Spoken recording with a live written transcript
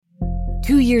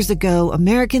2 years ago,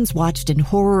 Americans watched in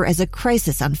horror as a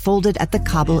crisis unfolded at the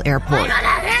Kabul airport.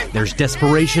 There's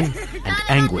desperation and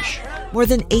anguish. More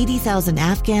than 80,000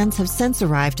 Afghans have since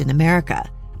arrived in America,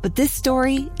 but this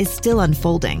story is still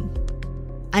unfolding.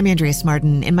 I'm Andrea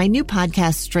Smartin. In my new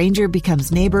podcast, Stranger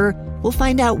Becomes Neighbor, we'll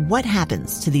find out what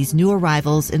happens to these new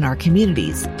arrivals in our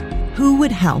communities. Who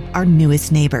would help our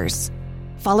newest neighbors?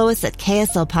 Follow us at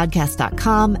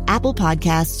kslpodcast.com, Apple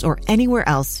Podcasts, or anywhere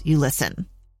else you listen.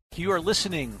 You are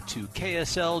listening to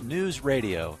KSL News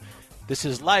Radio. This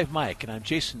is Live Mike, and I'm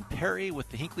Jason Perry with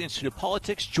the Hinckley Institute of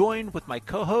Politics, joined with my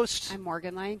co-host. I'm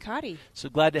Morgan Lyon Cotti. So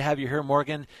glad to have you here,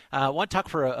 Morgan. I want to talk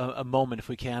for a moment, if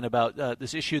we can, about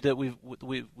this issue that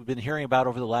we've been hearing about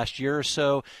over the last year or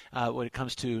so when it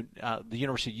comes to the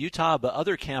University of Utah, but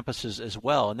other campuses as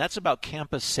well, and that's about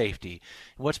campus safety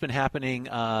and what's been happening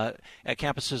at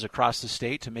campuses across the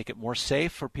state to make it more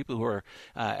safe for people who are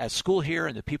at school here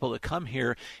and the people that come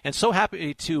here. And so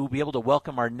happy to be able to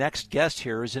welcome our next guest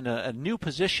here, who's in a new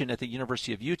position at the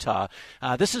University of Utah.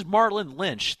 This is Marlon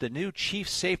Lynch, the new Chief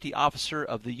Safety Officer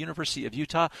of the University of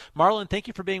Utah. Marlon, thank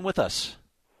you for being with us.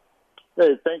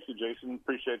 Hey, thank you, Jason.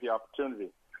 Appreciate the opportunity.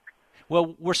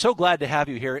 Well, we're so glad to have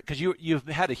you here because you've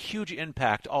had a huge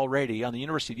impact already on the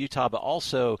University of Utah, but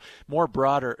also more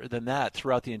broader than that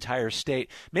throughout the entire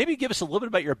state. Maybe give us a little bit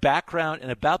about your background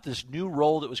and about this new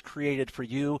role that was created for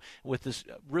you with this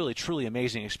really, truly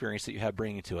amazing experience that you have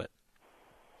bringing to it.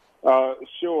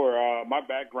 Sure. My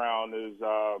background is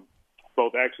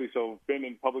both actually, so been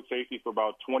in public safety for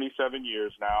about 27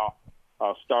 years now.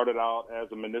 Started out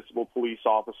as a municipal police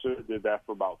officer, did that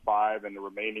for about 5, and the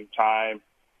remaining time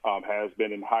has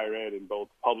been in higher ed in both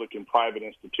public and private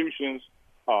institutions,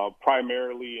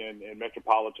 primarily in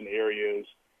metropolitan areas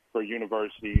for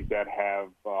universities that have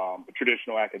a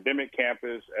traditional academic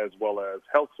campus as well as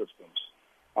health systems.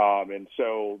 And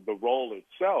so the role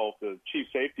itself, the chief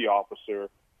safety officer,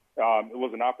 it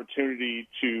was an opportunity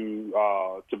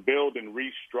to build and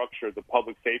restructure the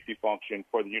public safety function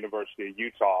for the University of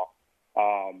Utah,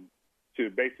 to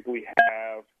basically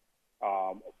have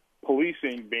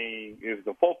policing is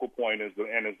the focal point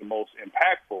and is the most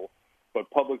impactful, but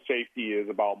public safety is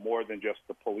about more than just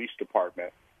the police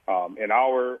department. In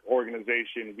our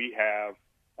organization, we have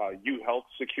U Health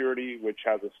Security, which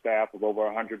has a staff of over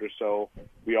 100 or so.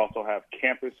 We also have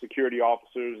campus security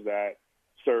officers that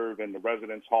serve in the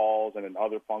residence halls and in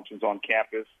other functions on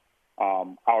campus.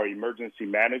 Our emergency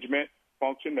management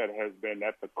function that has been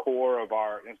at the core of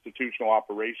our institutional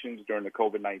operations during the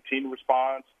COVID-19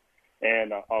 response,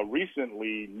 and a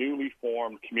recently newly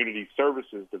formed community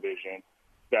services division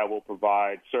that will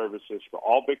provide services for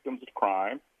all victims of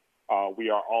crime.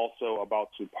 We are also about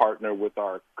to partner with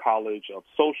our College of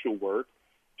Social Work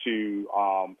to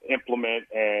implement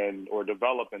or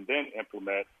develop and then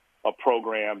implement a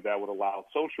program that would allow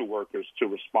social workers to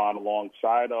respond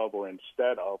alongside of or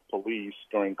instead of police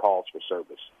during calls for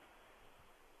service.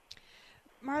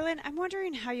 Marlon, I'm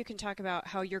wondering how you can talk about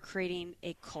how you're creating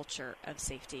a culture of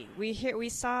safety. We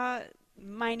saw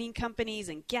mining companies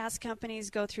and gas companies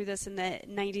go through this in the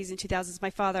 90s and 2000s. My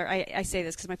father, I say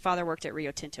this because my father worked at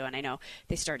Rio Tinto, and I know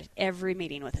they started every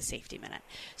meeting with a safety minute.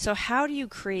 So how do you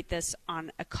create this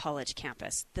on a college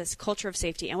campus, this culture of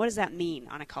safety, and what does that mean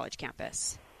on a college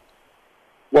campus?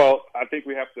 Well, I think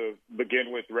we have to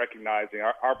begin with recognizing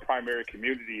our primary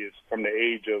community is from the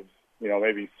age of,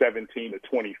 maybe 17 to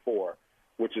 24,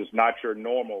 which is not your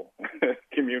normal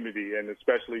community, and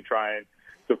especially trying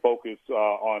to focus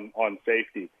on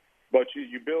safety. But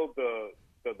you build the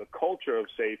culture of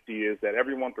safety is that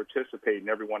everyone participates and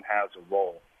everyone has a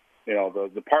role.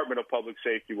 The Department of Public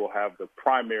Safety will have the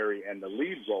primary and the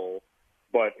lead role,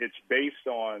 but it's based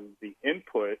on the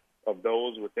input of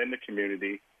those within the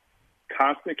community,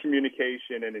 constant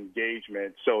communication and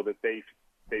engagement so that they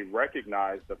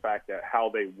recognize the fact that how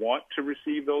they want to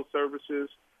receive those services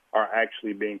are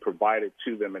actually being provided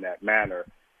to them in that manner.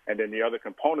 And then the other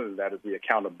component of that is the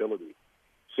accountability,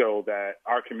 so that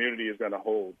our community is going to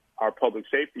hold our public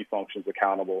safety functions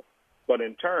accountable. But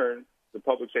in turn, the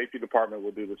public safety department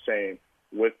will do the same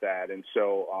with that. And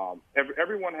so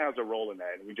everyone has a role in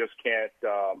that, and we just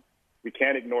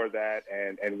can't ignore that.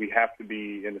 And we have to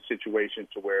be in a situation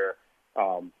to where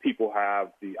people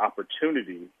have the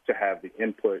opportunity to have the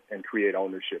input and create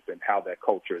ownership in how that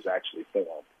culture is actually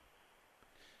formed.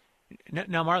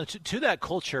 Now, Marlon, to that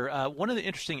culture, one of the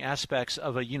interesting aspects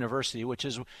of a university, which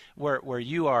is where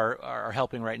you are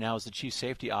helping right now as the chief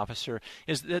safety officer,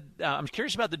 is that I'm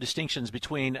curious about the distinctions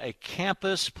between a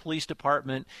campus police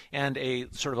department and a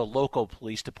sort of a local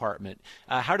police department.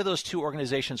 How do those two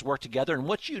organizations work together, and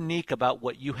what's unique about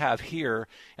what you have here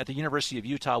at the University of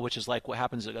Utah, which is like what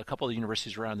happens at a couple of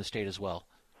universities around the state as well?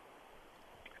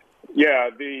 Yeah,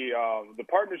 the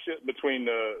partnership between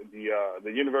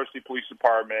the university police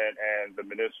department and the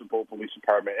municipal police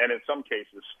department, and in some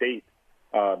cases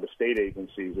the state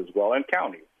agencies as well, and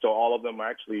county. So all of them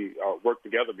actually work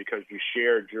together because you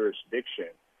share jurisdiction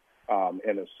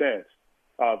in a sense.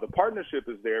 The partnership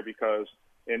is there because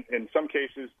in some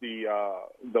cases the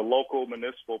local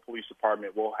municipal police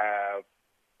department will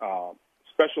have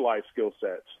specialized skill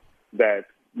sets that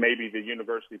maybe the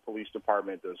university police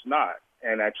department does not,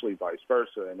 and actually vice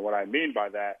versa. And what I mean by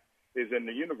that is in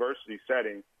the university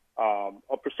setting,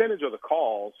 a percentage of the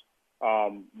calls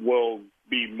will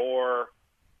be more,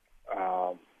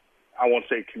 I won't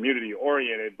say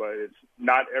community-oriented, but it's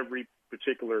not every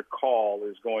particular call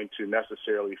is going to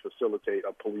necessarily facilitate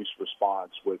a police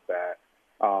response with that.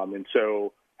 And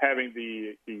so having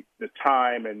the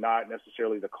time and not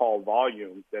necessarily the call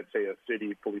volume that, say, a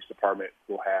city police department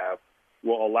will have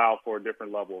will allow for a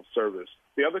different level of service.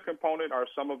 The other component are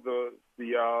some of the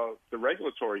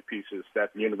regulatory pieces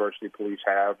that the university police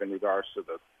have in regards to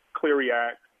the Clery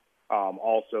Act.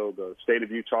 Also, the state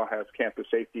of Utah has campus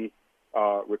safety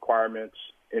requirements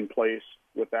in place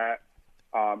with that.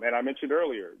 And I mentioned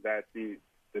earlier that the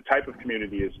type of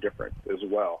community is different as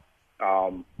well.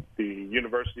 The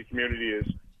university community is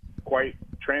quite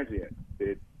transient.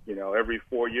 Every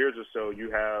 4 years or so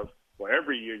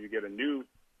every year you get a new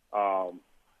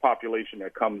population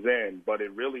that comes in, but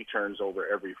it really turns over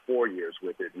every 4 years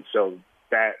with it. And so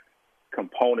that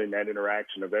component, that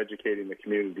interaction of educating the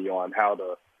community on how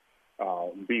to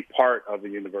be part of the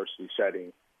university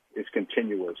setting is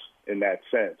continuous in that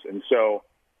sense. And so,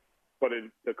 but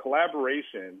the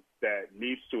collaboration that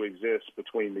needs to exist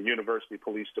between the university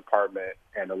police department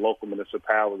and the local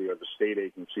municipality or the state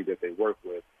agency that they work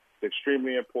with is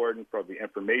extremely important for the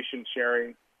information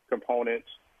sharing components,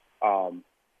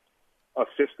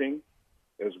 assisting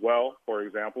as well. For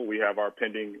example, we have our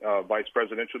pending vice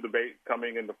presidential debate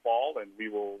coming in the fall, and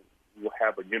we'll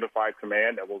have a unified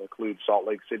command that will include Salt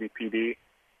Lake City PD,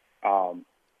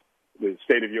 the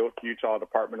state of Utah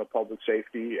Department of Public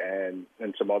Safety, and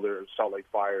some other Salt Lake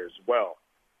Fire as well.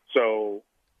 So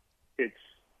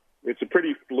it's a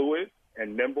pretty fluid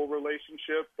and nimble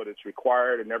relationship, but it's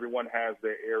required, and everyone has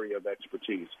their area of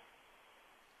expertise.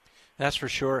 That's for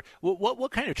sure.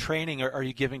 What kind of training are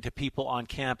you giving to people on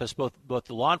campus, both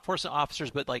the law enforcement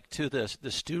officers, but like to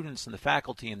the students and the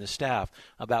faculty and the staff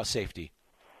about safety?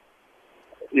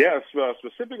 Yes,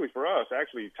 specifically for us,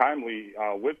 actually timely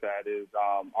with that is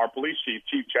our police chief,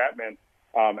 Chief Chapman,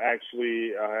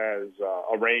 actually has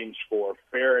arranged for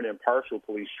fair and impartial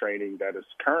police training that is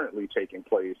currently taking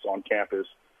place on campus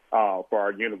for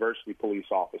our university police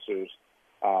officers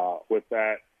with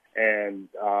that. And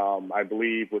I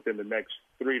believe within the next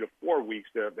 3 to 4 weeks,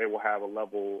 they will have a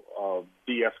level of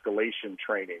de-escalation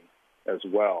training as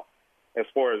well. As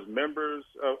far as members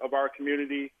of our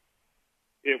community,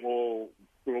 we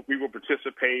will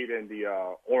participate in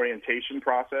the orientation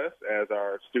process as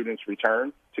our students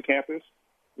return to campus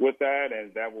with that,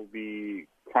 and that will be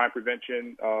crime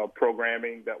prevention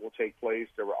programming that will take place.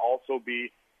 There will also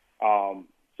be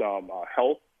some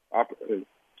health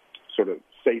sort of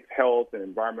safe health and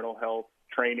environmental health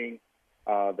training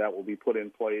that will be put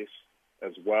in place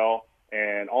as well.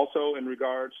 And also in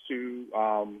regards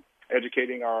to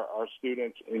educating our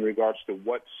students in regards to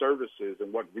what services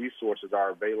and what resources are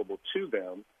available to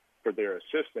them for their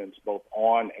assistance both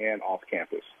on and off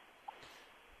campus.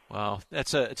 Wow,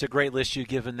 it's a great list you've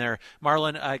given there.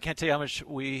 Marlon, I can't tell you how much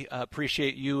we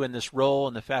appreciate you in this role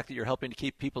and the fact that you're helping to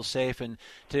keep people safe and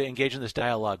to engage in this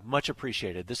dialogue. Much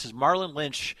appreciated. This is Marlon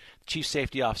Lynch, Chief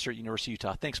Safety Officer at University of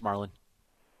Utah. Thanks, Marlon.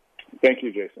 Thank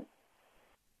you, Jason.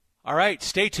 All right,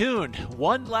 stay tuned.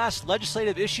 One last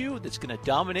legislative issue that's going to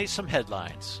dominate some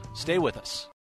headlines. Stay with us.